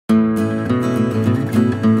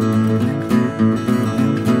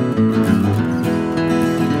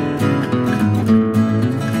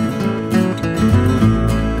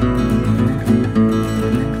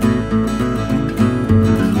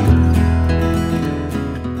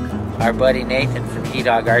Our buddy Nathan from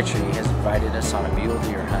E-Dog Archery has invited us on a mule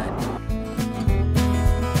deer hunt.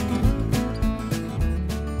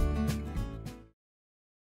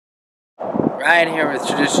 Ryan here with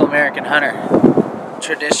Traditional American Hunter,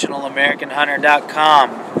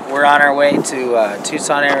 traditionalamericanhunter.com. We're on our way to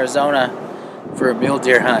Tucson, Arizona for a mule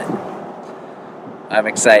deer hunt. I'm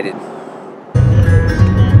excited.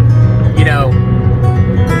 You know,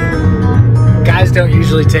 guys don't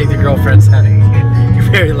usually take their girlfriends hunting. You're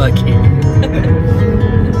very lucky.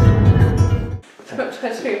 Don't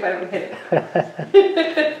touch me if I don't hit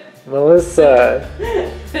it. Melissa.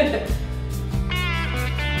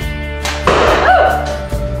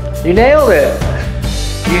 You nailed it!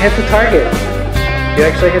 You hit the target. You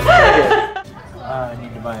actually hit the target. I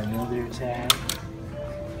need to buy a mule deer tag.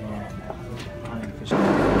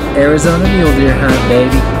 And Arizona mule deer hunt,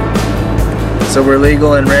 baby. So we're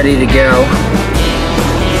legal and ready to go.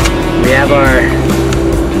 We have our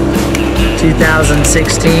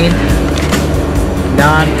 2016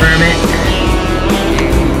 non-permit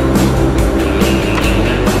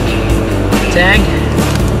tag.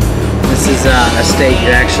 This is a state you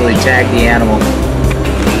actually tag the animal.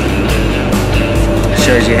 It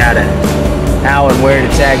shows you how and where to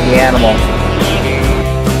tag the animal.